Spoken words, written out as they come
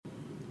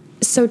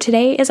So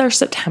today is our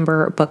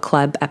September book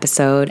club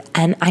episode,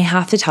 and I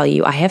have to tell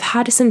you, I have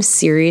had some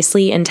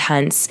seriously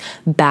intense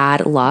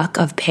bad luck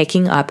of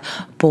picking up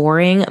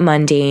boring,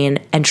 mundane,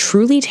 and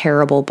truly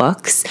terrible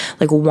books,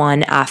 like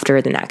one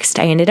after the next.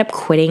 I ended up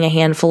quitting a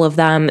handful of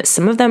them.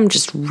 Some of them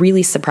just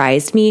really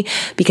surprised me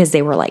because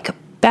they were like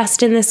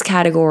best in this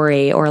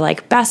category or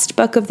like best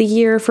book of the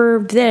year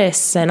for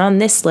this and on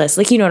this list.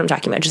 Like, you know what I'm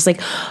talking about? Just like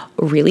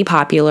really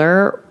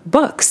popular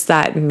books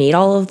that made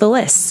all of the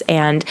lists.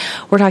 And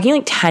we're talking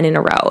like 10 in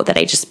a row that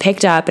I just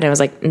picked up and I was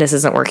like, this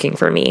isn't working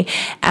for me,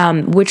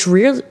 which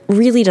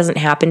really doesn't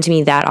happen to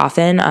me that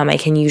often. I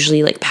can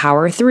usually like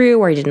power through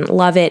or I didn't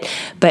love it,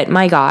 but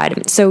my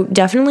God. So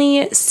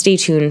definitely stay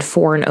tuned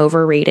for an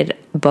overrated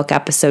book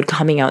episode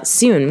coming out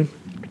soon.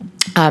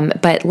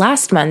 But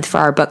last month for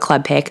our book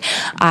club pick,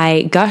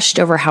 I gushed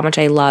over how much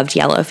I loved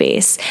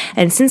Yellowface.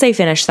 And since I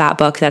finished that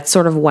book, that's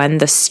sort of when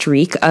the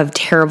streak of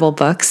terrible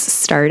books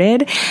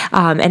started.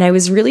 And I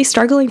was really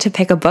struggling to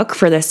pick a book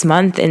for this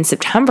month in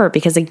September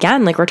because,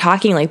 again, like we're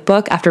talking like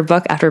book after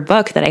book after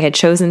book that I had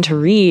chosen to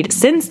read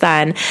since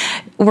then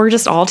were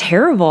just all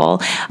terrible.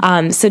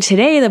 So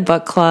today, the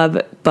book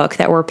club book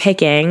that we're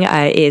picking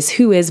is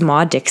Who is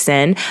Maud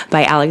Dixon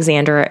by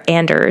Alexandra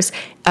Andrews.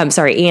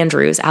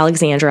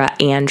 Alexandra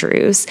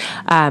Andrews.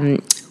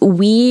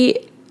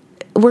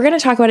 We're going to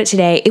talk about it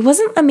today. It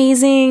wasn't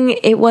amazing.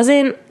 It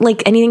wasn't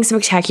like anything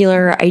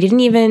spectacular. I didn't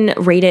even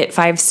rate it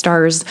 5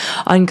 stars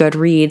on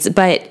Goodreads,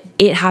 but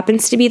it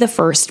happens to be the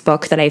first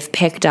book that I've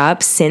picked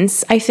up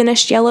since I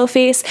finished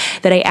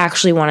Yellowface that I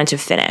actually wanted to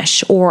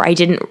finish, or I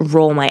didn't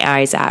roll my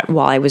eyes at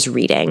while I was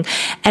reading.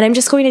 And I'm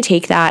just going to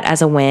take that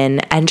as a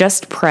win and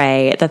just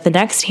pray that the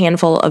next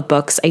handful of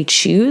books I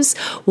choose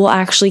will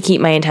actually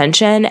keep my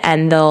attention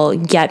and they'll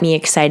get me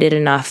excited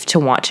enough to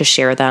want to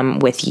share them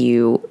with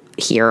you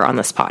here on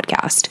this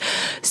podcast.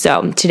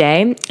 So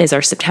today is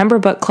our September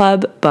book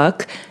club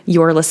book.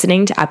 You're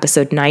listening to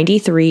episode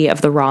 93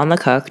 of The Raw and the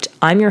Cooked.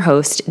 I'm your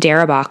host,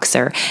 Dara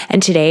Boxer,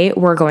 and today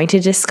we're going to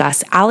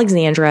discuss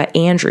Alexandra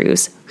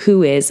Andrews,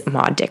 Who is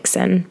Maud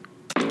Dixon.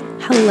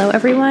 Hello,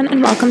 everyone,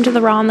 and welcome to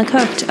The Raw and the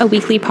Cooked, a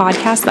weekly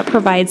podcast that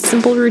provides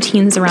simple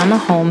routines around the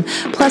home,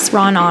 plus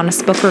raw and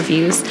honest book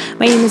reviews.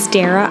 My name is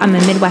Dara. I'm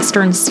a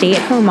Midwestern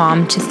stay-at-home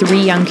mom to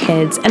 3 young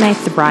kids, and I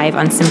thrive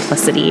on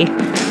simplicity.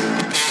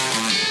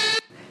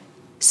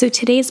 So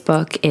today's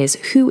book is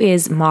Who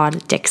is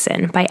Maud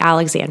Dixon by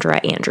Alexandra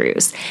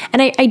Andrews.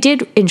 And I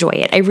did enjoy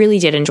it. I really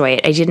did enjoy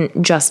it. I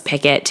didn't just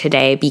pick it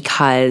today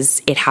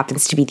because it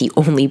happens to be the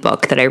only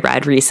book that I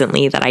read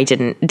recently that I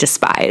didn't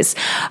despise.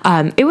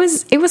 It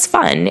was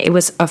fun. It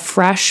was a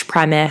fresh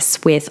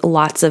premise with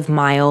lots of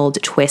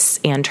mild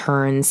twists and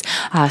turns.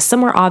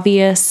 Some were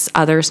obvious,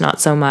 others not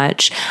so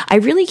much. I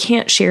really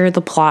can't share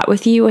the plot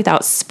with you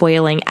without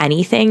spoiling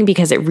anything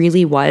because it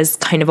really was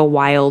kind of a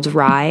wild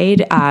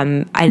ride.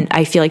 And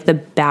I feel like the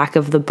back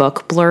of the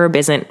book blurb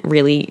doesn't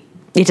really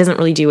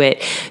do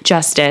it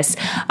justice.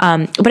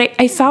 But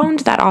I found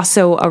that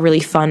also a really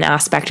fun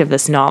aspect of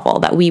this novel,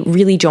 that we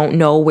really don't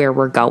know where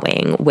we're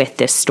going with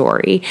this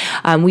story.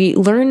 We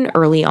learn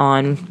early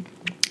on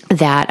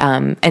that,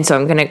 and so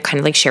I'm going to kind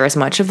of like share as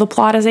much of the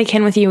plot as I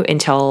can with you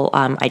until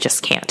I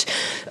just can't.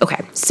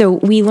 Okay, so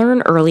we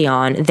learn early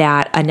on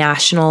that a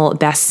national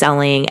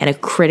best-selling and a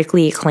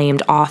critically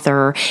acclaimed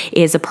author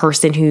is a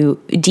person who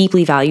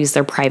deeply values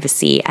their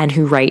privacy and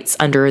who writes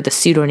under the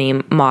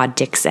pseudonym Maud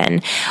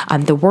Dixon.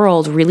 The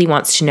world really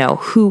wants to know,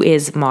 who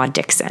is Maud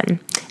Dixon?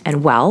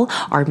 And well,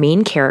 our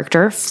main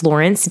character,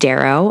 Florence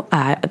Darrow,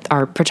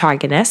 our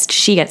protagonist,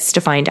 she gets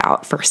to find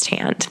out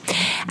firsthand.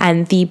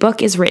 And the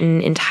book is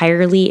written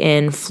entirely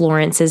in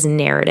Florence's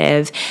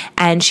narrative,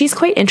 and she's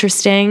quite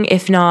interesting,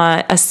 if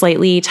not a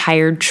slightly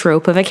tired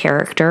trope of a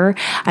character.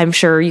 I'm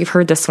sure you've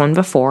heard this one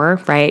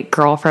before, right?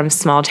 Girl from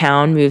small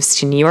town moves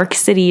to New York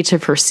City to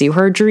pursue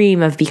her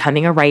dream of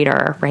becoming a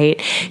writer, right?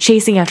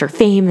 Chasing after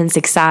fame and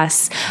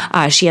success.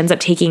 She ends up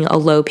taking a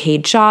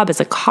low-paid job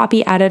as a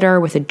copy editor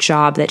with a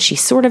job that she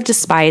sort of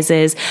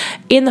despises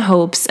in the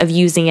hopes of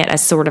using it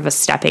as sort of a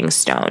stepping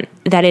stone.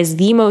 That is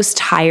the most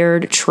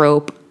tired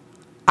trope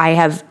I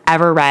have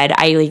ever read.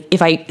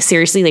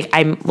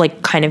 I'm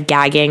like kind of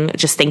gagging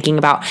just thinking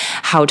about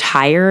how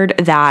tired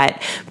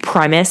that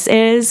premise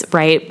is,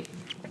 right?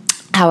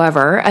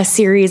 However, a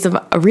series of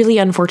really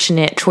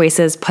unfortunate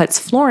choices puts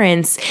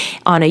Florence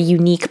on a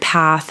unique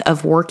path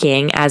of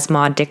working as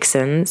Maud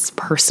Dixon's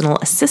personal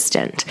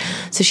assistant.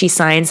 So she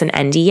signs an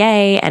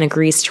NDA and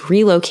agrees to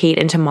relocate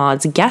into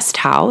Maud's guest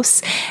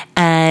house.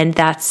 And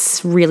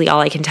that's really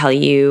all I can tell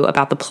you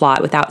about the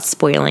plot without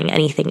spoiling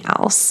anything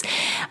else.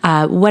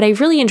 What I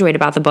really enjoyed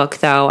about the book,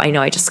 though, I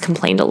know I just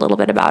complained a little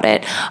bit about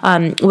it,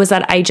 was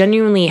that I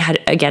genuinely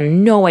had,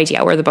 again, no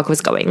idea where the book was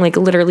going, like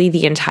literally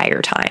the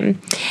entire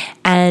time.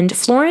 And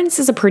Florence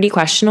is a pretty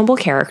questionable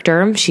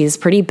character. She's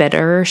pretty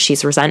bitter.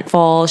 She's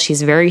resentful.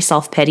 She's very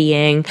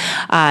self-pitying.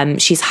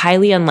 She's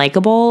highly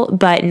unlikable,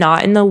 but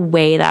not in the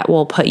way that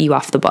will put you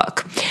off the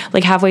book.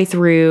 Like halfway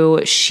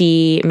through,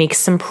 she makes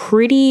some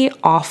pretty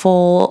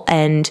awful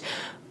and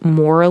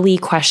morally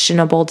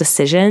questionable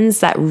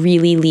decisions that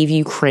really leave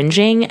you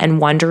cringing and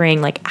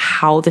wondering like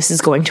how this is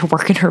going to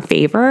work in her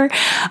favor.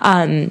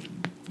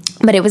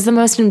 But it was the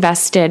most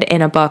invested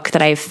in a book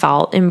that I've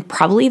felt in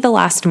probably the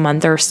last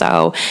month or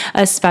so,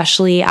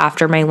 especially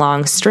after my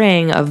long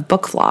string of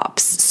book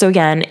flops. So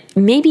again,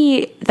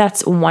 maybe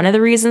that's one of the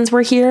reasons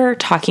we're here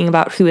talking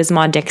about Who is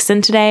Maud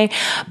Dixon today,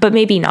 but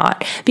maybe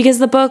not, because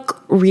the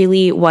book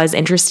really was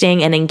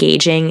interesting and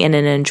engaging in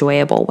an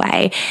enjoyable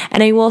way.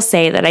 And I will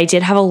say that I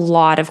did have a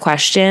lot of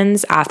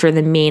questions after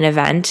the main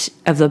event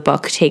of the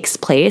book takes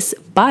place,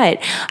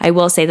 but I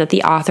will say that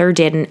the author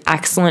did an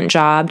excellent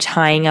job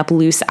tying up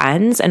loose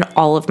ends and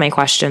all of my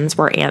questions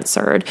were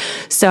answered.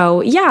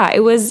 So yeah,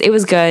 it was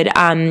good.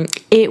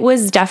 It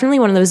was definitely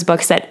one of those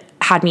books that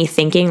had me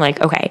thinking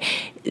like, okay,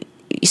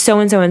 so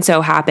and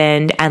so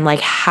happened, and like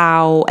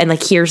how, and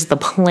like here's the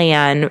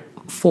plan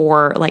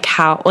for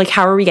how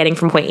are we getting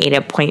from point A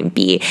to point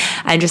B,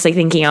 and just like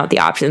thinking out the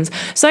options.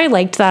 So I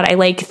liked that. I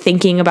like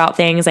thinking about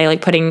things. I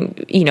like putting,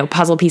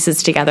 puzzle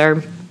pieces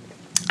together.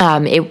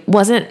 It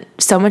wasn't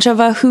so much of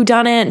a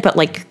whodunit, but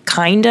like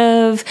kind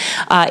of,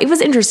 it was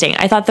interesting.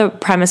 I thought the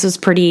premise was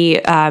pretty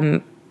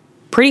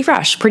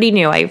fresh, pretty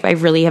new. I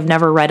really have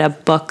never read a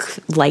book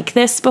like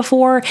this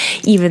before,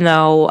 even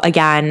though,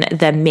 again,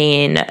 the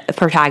main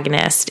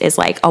protagonist is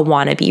like a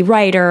wannabe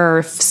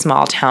writer,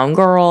 small town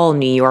girl,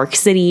 New York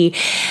City.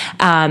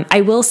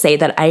 I will say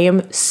that I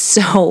am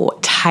so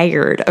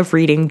tired of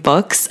reading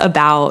books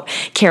about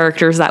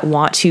characters that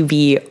want to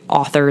be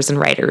authors and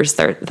writers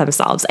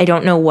themselves. I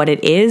don't know what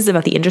it is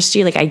about the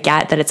industry. Like, I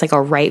get that it's like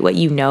a write what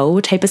you know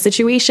type of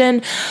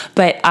situation,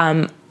 but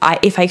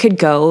if I could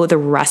go the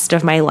rest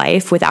of my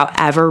life without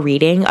ever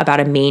reading about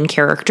a main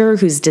character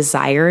whose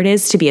desire it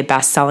is to be a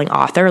best-selling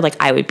author, like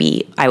I would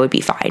be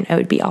fine. I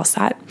would be all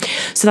set.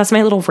 So that's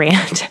my little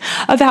rant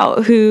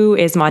about Who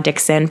is Maud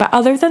Dixon. But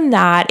other than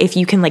that, if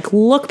you can like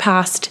look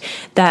past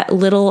that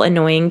little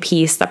annoying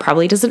piece that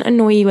probably doesn't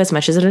annoy you as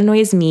much as it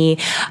annoys me,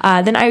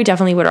 then I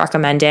definitely would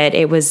recommend it.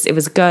 It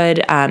was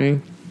good.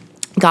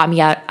 Got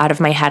me out of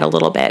my head a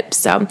little bit.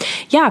 So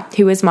yeah,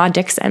 Who is Maud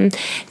Dixon?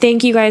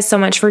 Thank you guys so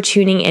much for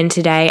tuning in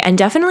today, and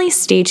definitely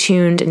stay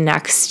tuned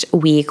next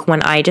week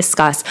when I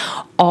discuss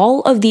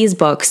all of these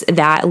books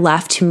that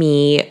left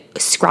me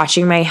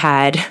scratching my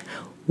head.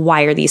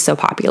 Why are these so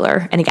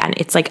popular? And again,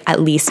 it's like at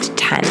least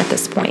 10 at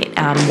this point.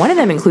 One of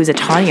them includes a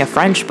Tanya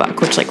French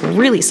book, which like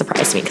really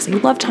surprised me because I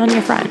love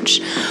Tanya French.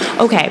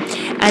 Okay,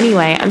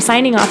 anyway, I'm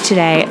signing off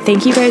today.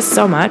 Thank you guys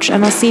so much,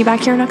 and I'll see you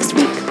back here next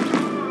week.